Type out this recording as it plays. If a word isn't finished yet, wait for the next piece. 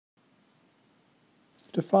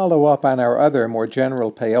To follow up on our other, more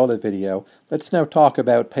general payola video, let's now talk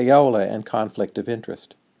about payola and conflict of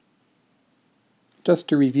interest. Just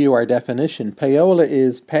to review our definition, payola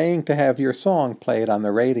is paying to have your song played on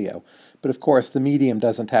the radio. But of course, the medium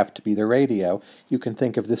doesn't have to be the radio. You can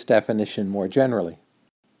think of this definition more generally.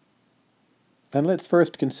 And let's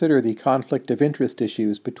first consider the conflict of interest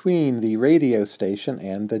issues between the radio station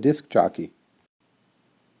and the disc jockey.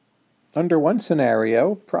 Under one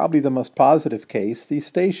scenario, probably the most positive case, the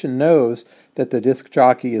station knows that the disc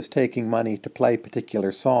jockey is taking money to play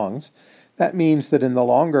particular songs. That means that in the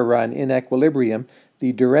longer run, in equilibrium,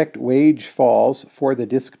 the direct wage falls for the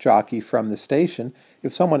disc jockey from the station.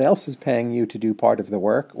 If someone else is paying you to do part of the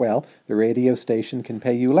work, well, the radio station can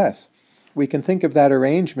pay you less. We can think of that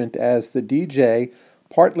arrangement as the DJ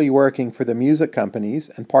partly working for the music companies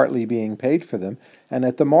and partly being paid for them, and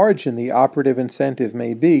at the margin the operative incentive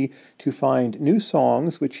may be to find new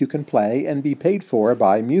songs which you can play and be paid for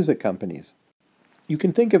by music companies. You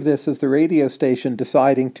can think of this as the radio station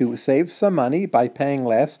deciding to save some money by paying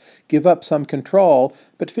less, give up some control,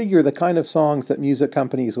 but figure the kind of songs that music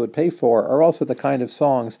companies would pay for are also the kind of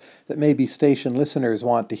songs that maybe station listeners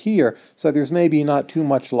want to hear, so there's maybe not too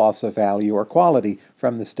much loss of value or quality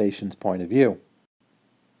from the station's point of view.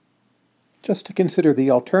 Just to consider the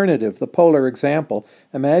alternative, the polar example,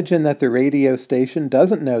 imagine that the radio station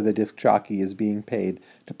doesn't know the disc jockey is being paid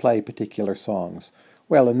to play particular songs.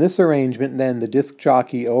 Well, in this arrangement, then, the disc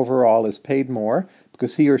jockey overall is paid more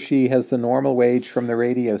because he or she has the normal wage from the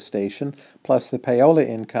radio station plus the payola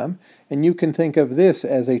income, and you can think of this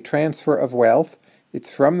as a transfer of wealth.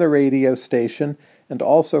 It's from the radio station and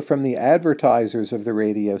also from the advertisers of the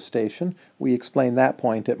radio station. We explain that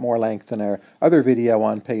point at more length in our other video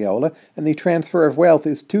on payola, and the transfer of wealth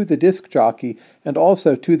is to the disc jockey and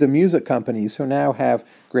also to the music companies who now have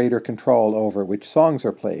greater control over which songs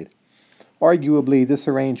are played. Arguably, this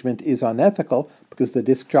arrangement is unethical because the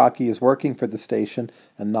disc jockey is working for the station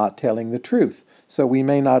and not telling the truth. So we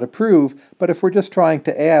may not approve, but if we're just trying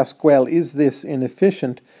to ask, well, is this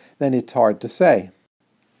inefficient, then it's hard to say.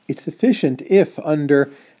 It's efficient if,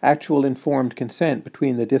 under actual informed consent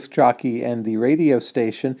between the disc jockey and the radio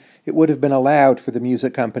station, it would have been allowed for the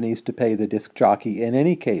music companies to pay the disc jockey in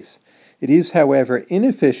any case. It is, however,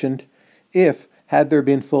 inefficient if, had there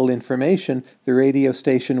been full information, the radio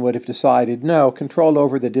station would have decided, no, control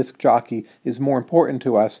over the disc jockey is more important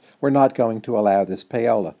to us, we're not going to allow this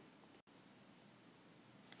payola.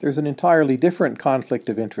 There's an entirely different conflict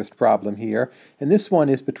of interest problem here, and this one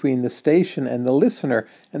is between the station and the listener,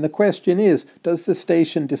 and the question is, does the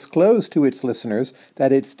station disclose to its listeners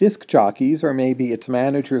that its disc jockeys, or maybe its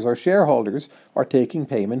managers or shareholders, are taking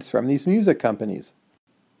payments from these music companies?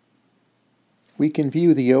 We can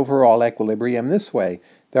view the overall equilibrium this way.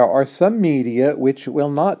 There are some media which will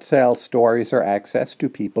not sell stories or access to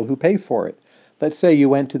people who pay for it. Let's say you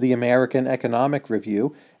went to the American Economic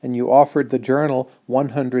Review and you offered the journal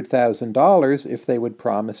 $100,000 if they would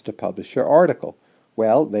promise to publish your article.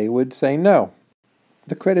 Well, they would say no.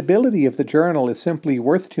 The credibility of the journal is simply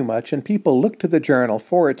worth too much, and people look to the journal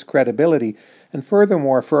for its credibility, and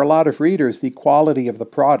furthermore, for a lot of readers, the quality of the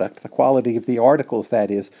product, the quality of the articles, that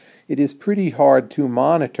is, it is pretty hard to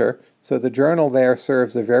monitor, so the journal there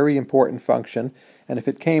serves a very important function, and if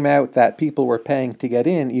it came out that people were paying to get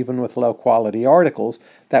in, even with low-quality articles,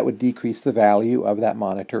 that would decrease the value of that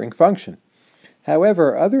monitoring function.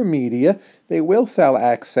 However, other media, they will sell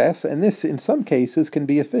access, and this, in some cases, can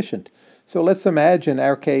be efficient. So let's imagine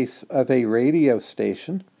our case of a radio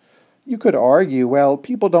station. You could argue, well,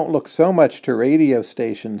 people don't look so much to radio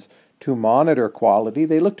stations to monitor quality.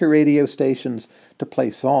 They look to radio stations to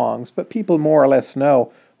play songs, but people more or less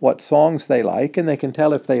know what songs they like, and they can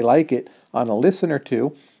tell if they like it on a listen or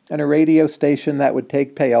two. And a radio station that would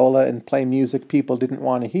take payola and play music people didn't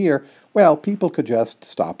want to hear, well, people could just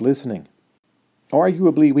stop listening.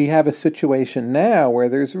 Arguably, we have a situation now where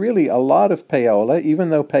there's really a lot of payola, even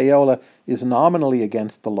though payola is nominally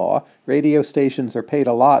against the law. Radio stations are paid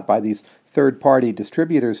a lot by these third-party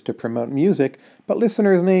distributors to promote music, but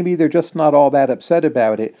listeners, maybe they're just not all that upset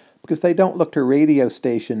about it because they don't look to radio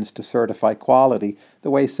stations to certify quality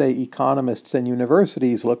the way, say, economists and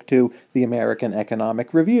universities look to the American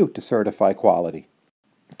Economic Review to certify quality.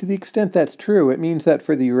 To the extent that's true, it means that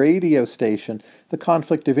for the radio station, the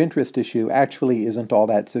conflict of interest issue actually isn't all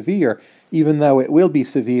that severe, even though it will be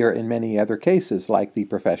severe in many other cases, like the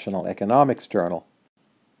Professional Economics Journal.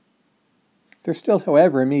 There still,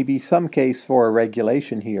 however, may be some case for a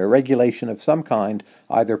regulation here, regulation of some kind,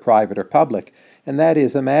 either private or public, and that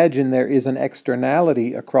is, imagine there is an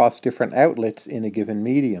externality across different outlets in a given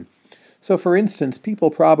medium. So for instance,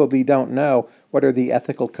 people probably don't know what are the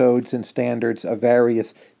ethical codes and standards of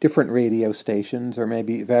various different radio stations or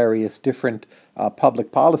maybe various different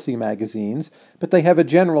public policy magazines, but they have a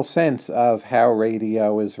general sense of how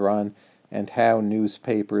radio is run and how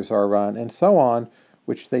newspapers are run and so on,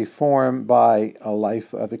 which they form by a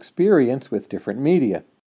life of experience with different media.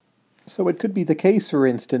 So it could be the case, for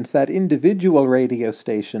instance, that individual radio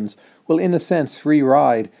stations will in a sense free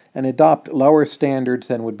ride and adopt lower standards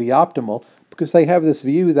than would be optimal because they have this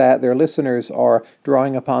view that their listeners are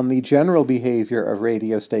drawing upon the general behavior of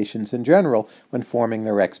radio stations in general when forming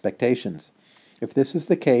their expectations. If this is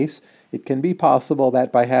the case, it can be possible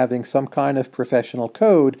that by having some kind of professional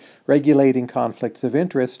code regulating conflicts of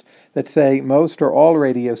interest, that say most or all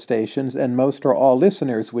radio stations and most or all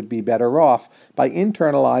listeners would be better off by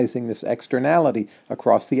internalizing this externality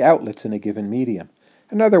across the outlets in a given medium.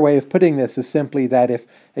 Another way of putting this is simply that if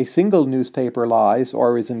a single newspaper lies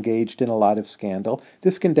or is engaged in a lot of scandal,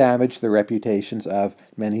 this can damage the reputations of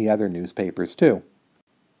many other newspapers too.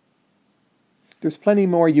 There's plenty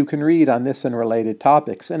more you can read on this and related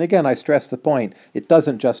topics, and again I stress the point, it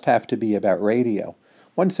doesn't just have to be about radio.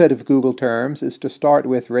 One set of Google terms is to start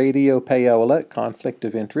with radio Payola, conflict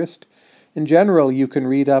of interest. In general, you can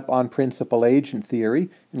read up on principal agent theory,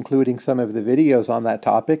 including some of the videos on that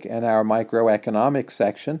topic in our microeconomics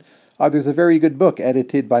section. There's a very good book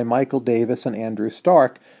edited by Michael Davis and Andrew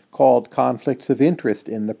Stark called Conflicts of Interest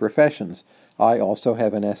in the Professions. I also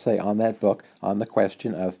have an essay on that book on the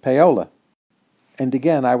question of Payola. And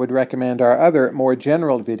again, I would recommend our other, more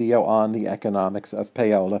general video on the economics of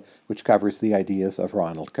Payola, which covers the ideas of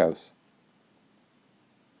Ronald Coase.